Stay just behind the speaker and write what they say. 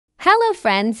Hello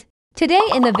friends! Today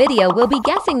in the video we'll be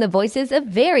guessing the voices of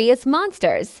various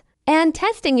monsters and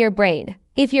testing your brain.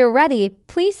 If you're ready,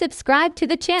 please subscribe to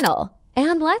the channel.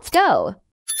 And let's go!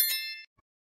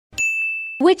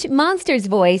 Which monster's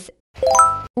voice?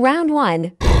 Round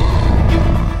 1.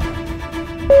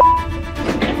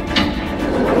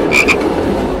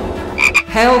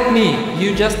 Help me!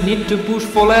 You just need to push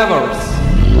for levers.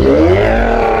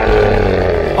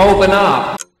 Open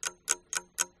up!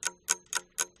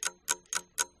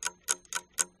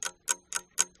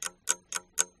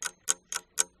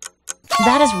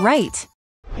 That is right.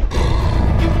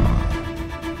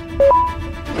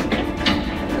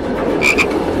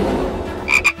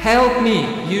 Help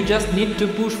me! You just need to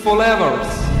push for levers.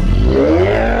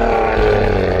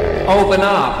 Open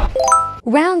up!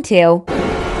 Round 2.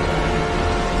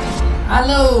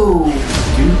 Hello!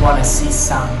 Do you want to see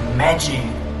some magic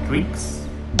tricks?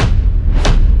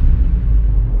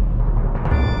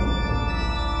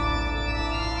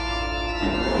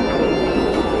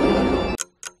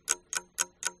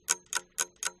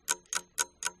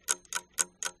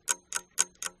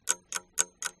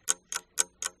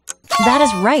 That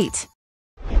is right.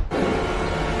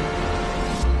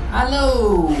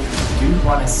 Hello! Do you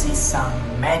want to see some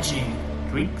magic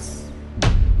tricks?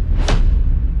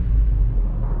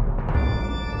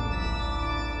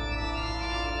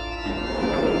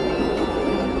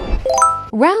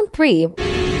 Round 3.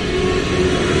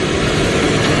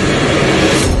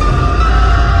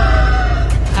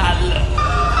 Hello!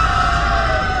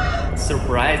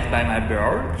 Surprised by my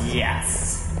bird?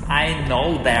 Yes, I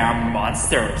know they are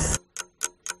monsters.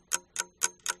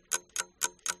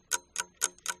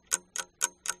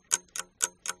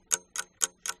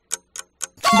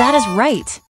 That is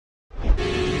right.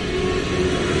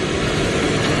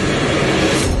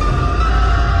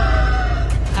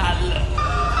 Hello!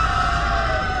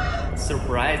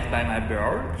 Surprised by my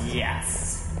bird?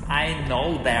 Yes, I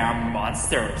know they are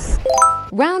monsters.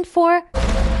 Round 4.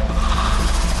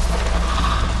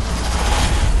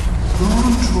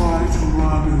 Don't try to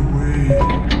run away.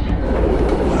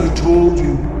 I told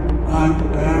you,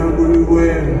 I'm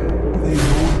everywhere. They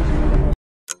won't.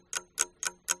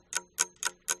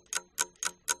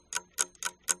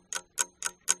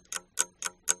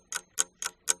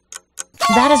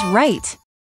 That is right.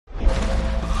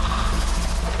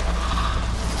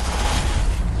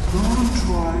 Don't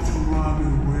try to run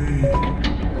away.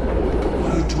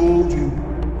 I told you,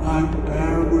 I'm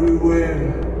everywhere.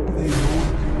 They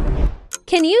won't.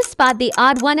 Can you spot the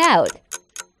odd one out?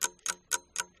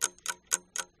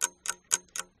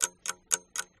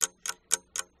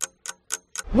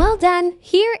 Well done.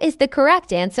 Here is the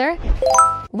correct answer.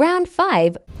 Round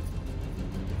 5.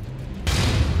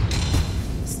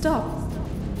 Stop.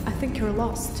 I think you're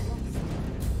lost.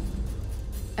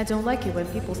 I don't like it when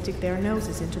people stick their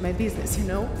noses into my business, you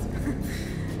know?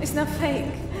 It's not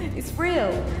fake. It's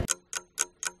real.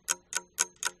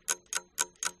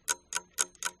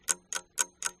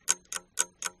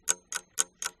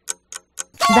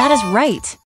 That is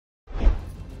right.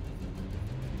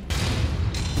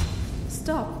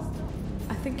 Stop.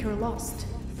 I think you're lost.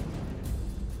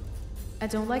 I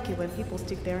don't like it when people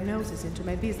stick their noses into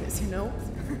my business, you know?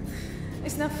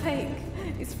 It's not fake.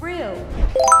 It's real.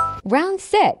 Round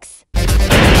 6.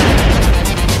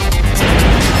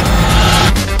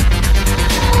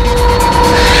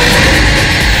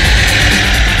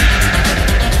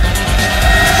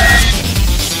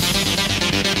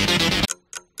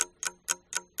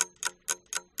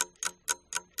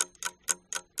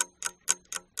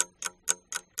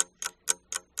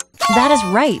 That is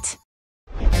right.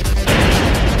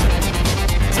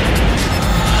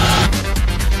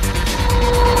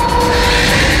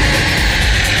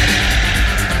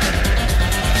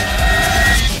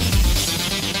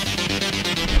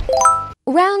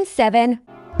 Round 7.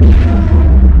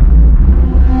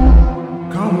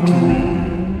 Come to me.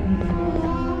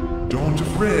 Don't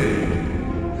afraid.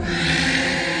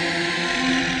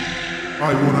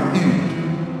 I wanna eat.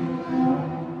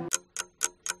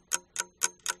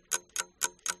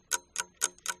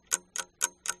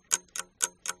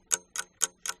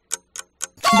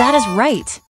 That is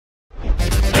right.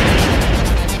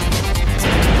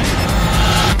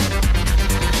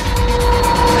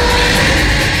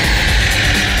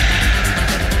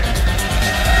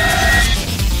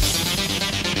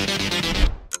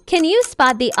 Can you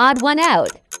spot the odd one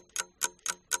out?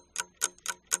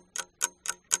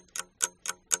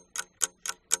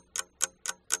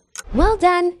 Well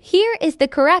done. Here is the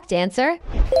correct answer.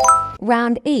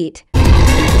 Round 8.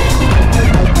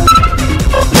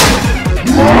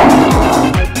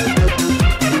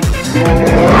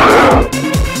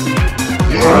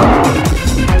 Yeah.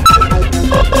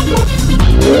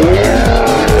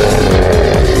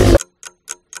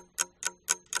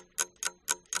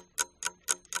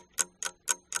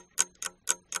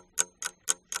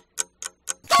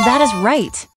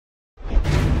 right.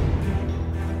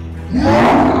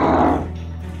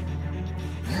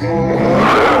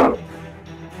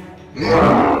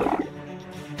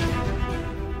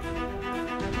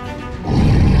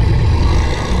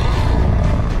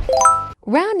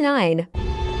 Round 9.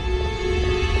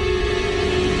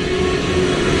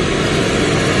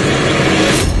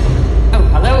 Oh,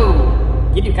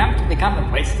 hello! Did you come to become a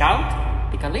Boy Scout?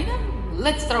 Piccolina?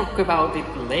 Let's talk about it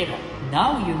later.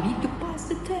 Now you need to pass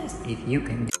the test. If you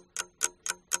can do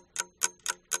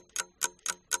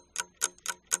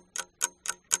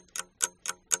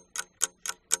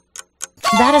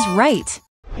That is right.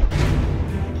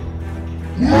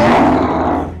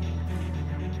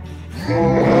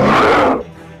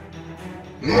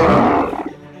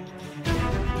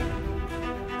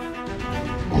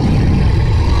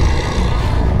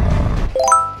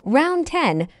 Round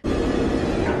 10. Do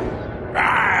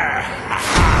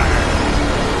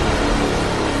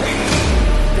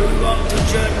you want to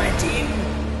join my team?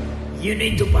 You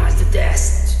need to pass the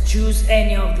test. Choose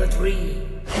any of the three.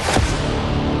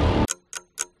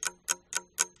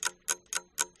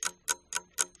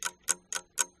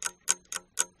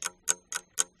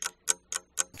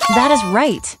 That is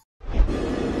right.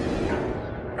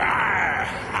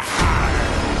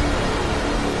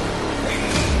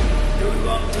 Do you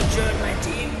want to join my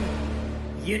team?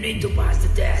 You need to pass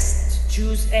the test.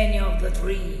 Choose any of the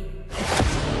three.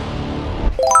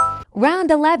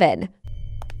 Round 11.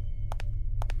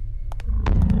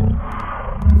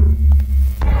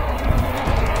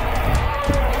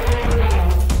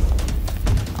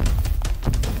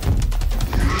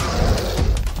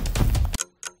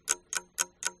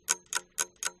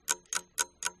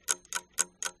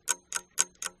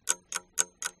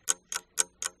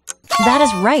 That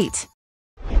is right.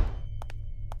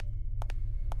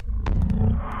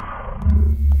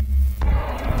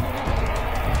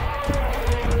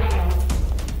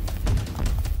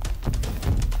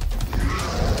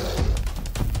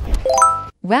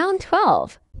 Round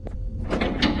 12.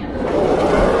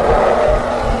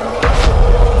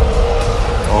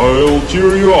 I'll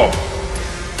cheer you up.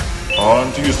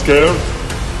 Aren't you scared?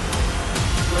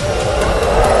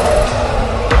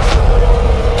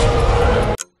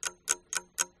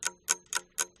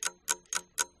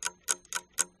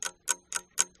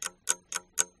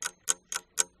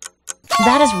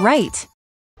 That is right.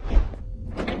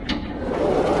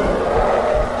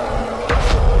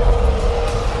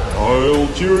 I'll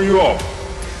cheer you up.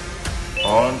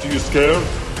 Aren't you scared?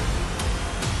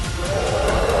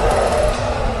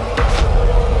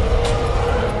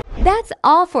 That's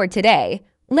all for today.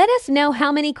 Let us know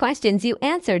how many questions you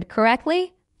answered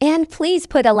correctly. And please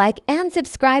put a like and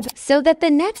subscribe so that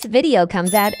the next video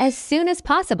comes out as soon as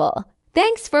possible.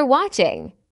 Thanks for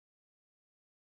watching.